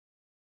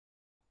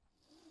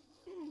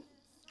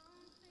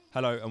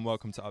Hello and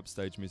welcome to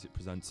UPSTAGE Music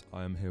Presents.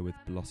 I am here with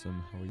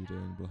Blossom. How are you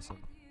doing,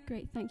 Blossom?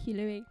 Great, thank you,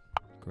 Louis.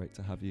 Great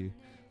to have you.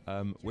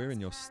 We're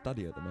in your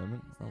study at the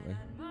moment, aren't we?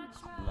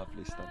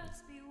 Lovely study.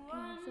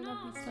 Yeah, it's a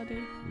lovely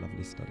study.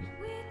 Lovely study.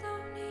 We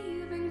don't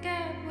even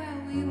get where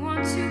we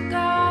want to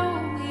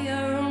go. We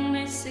are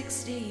only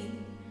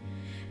 16,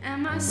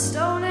 and my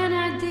stolen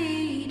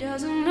ID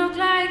doesn't look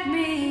like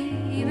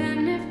me,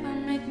 even if I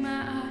make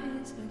my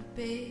eyes look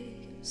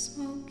big and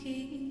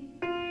smoky.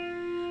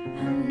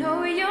 I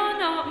know you're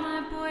not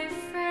my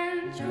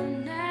boyfriend,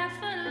 you'll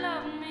never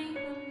love me.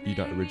 You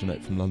don't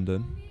originate from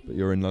London, but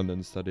you're in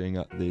London studying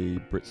at the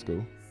Brit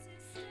School.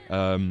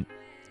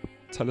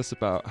 Tell us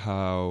about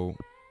how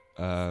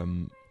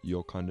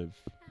your kind of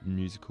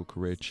musical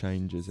career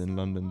changes in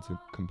London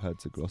compared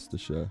to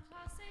Gloucestershire.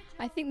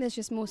 I think there's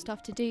just more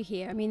stuff to do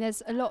here. I mean,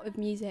 there's a lot of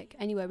music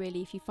anywhere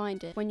really if you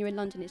find it. When you're in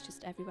London, it's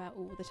just everywhere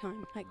all the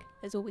time. Like,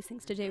 there's always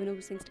things to do and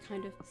always things to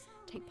kind of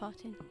take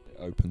part in. It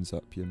opens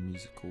up your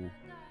musical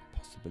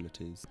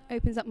possibilities.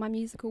 Opens up my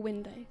musical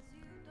window.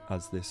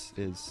 As this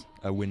is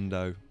a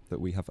window that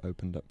we have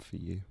opened up for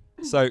you.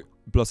 So,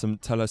 Blossom,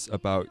 tell us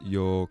about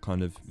your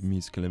kind of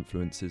musical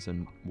influences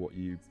and what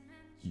you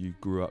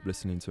grew up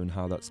listening to and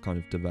how that's kind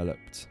of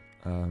developed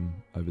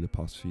over the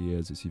past few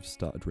years as you've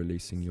started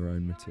releasing your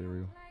own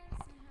material.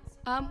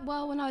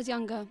 Well, when I was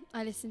younger,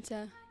 I listened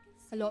to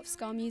a lot of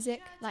ska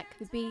music, like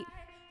The Beat,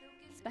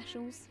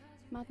 Specials,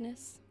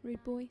 Madness,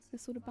 Rude Boy,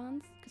 this sort of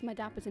bands, because my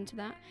dad was into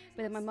that,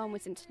 but then my mum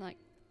was into, like,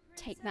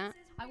 Take That.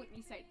 I wouldn't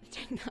really say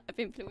Take That of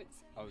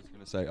influence. I was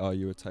going to say, are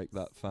you a Take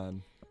That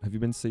fan? Have you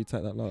been to see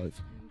Take That live?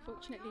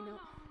 Unfortunately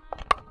not.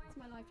 It's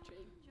my life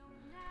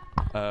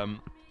dream.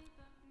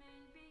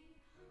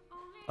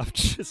 I've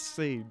just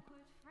seen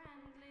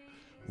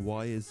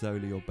Why Is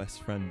Zola Your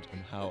Best Friend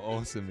and how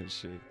awesome is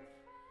she?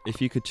 If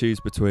you could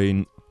choose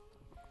between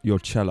your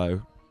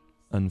cello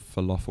and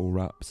falafel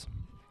wraps,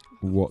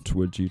 what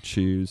would you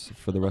choose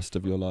for the rest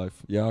of your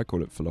life? Yeah, I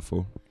call it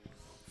falafel.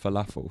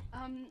 Falafel.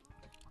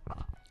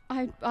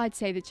 I'd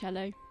say the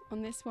cello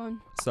on this one.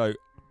 So,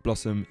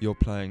 Blossom, you're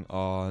playing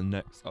our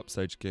next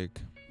upstage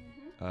gig.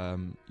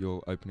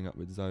 You're opening up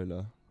with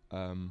Zola.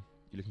 You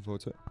looking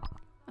forward to it?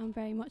 I'm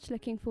very much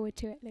looking forward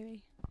to it,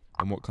 Louis.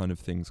 And what kind of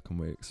things can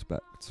we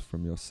expect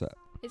from your set?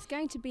 It's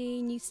going to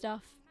be new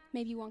stuff,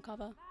 maybe one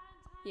cover.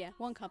 Yeah,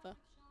 one cover.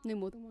 No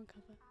more than one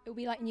cover. It'll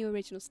be like new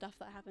original stuff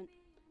that I haven't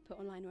put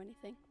online or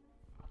anything.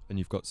 And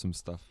you've got some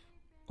stuff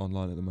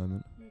online at the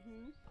moment?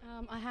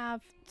 I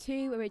have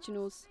 2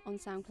 originals on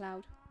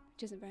SoundCloud,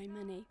 which isn't very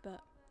many, but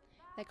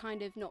they're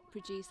kind of not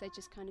produced, they're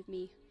just kind of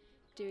me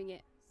doing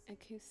it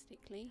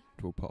acoustically.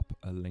 We'll pop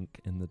a link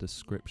in the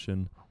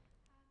description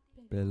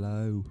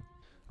below.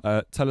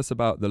 Tell us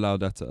about the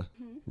Laudetta.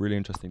 Really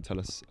interesting. Tell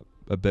us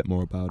a bit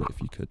more about it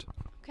if you could.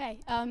 Okay.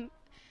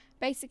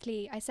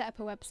 Basically, I set up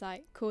a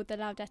website called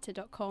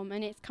thelaudetta.com,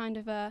 and it's kind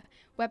of a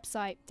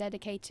website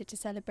dedicated to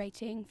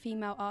celebrating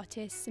female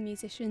artists and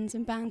musicians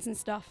and bands and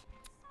stuff,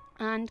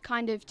 and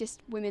kind of just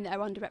women that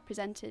are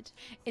underrepresented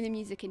in the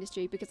music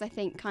industry, because I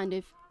think kind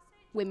of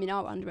women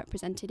are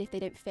underrepresented if they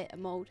don't fit a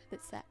mould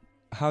that's set.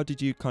 How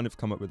did you kind of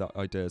come up with that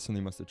idea?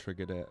 Something must have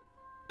triggered it.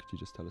 Could you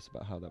just tell us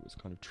about how that was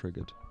kind of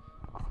triggered?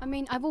 I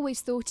mean, I've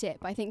always thought it,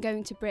 but I think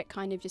going to Brit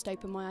kind of just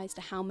opened my eyes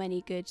to how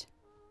many good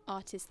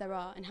artists there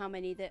are and how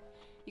many that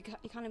you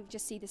kind of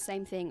just see the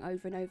same thing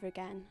over and over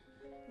again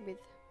with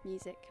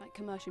music, like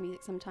commercial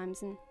music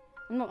sometimes. And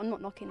I'm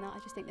not knocking that. I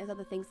just think there's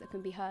other things that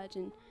can be heard,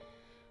 and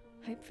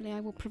hopefully I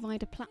will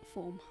provide a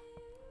platform.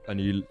 And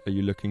are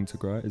you looking to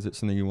grow it? Is it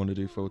something you want to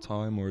do full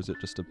time, or is it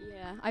just a...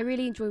 Yeah, I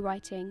really enjoy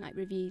writing like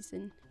reviews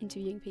and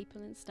interviewing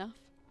people and stuff,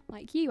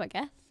 like you, I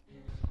guess.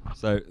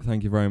 So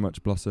thank you very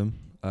much, Blossom.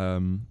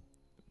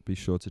 Be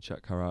sure to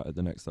check her out at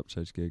the next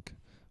upstage gig.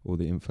 All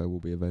the info will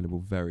be available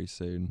very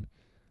soon.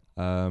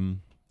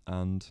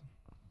 And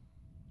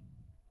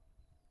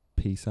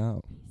peace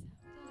out.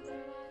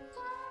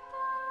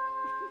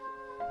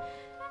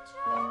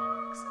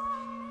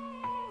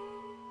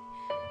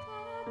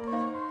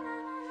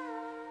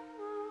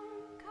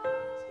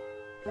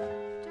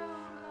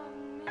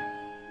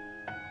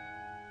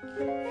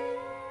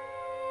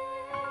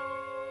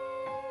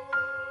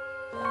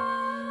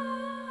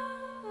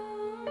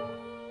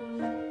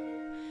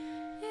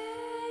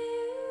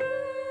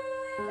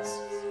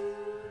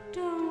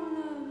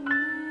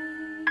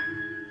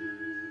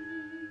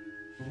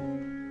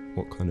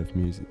 What kind of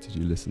music did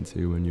you listen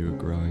to when you were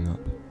growing up?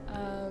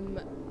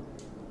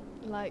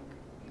 Like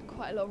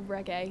quite a lot of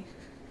reggae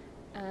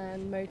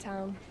and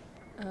Motown.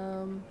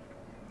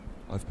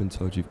 I've been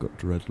told you've got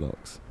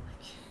dreadlocks.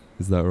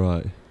 Is that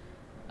right?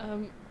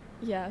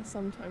 Yeah,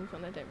 sometimes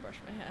when I don't brush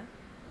my hair.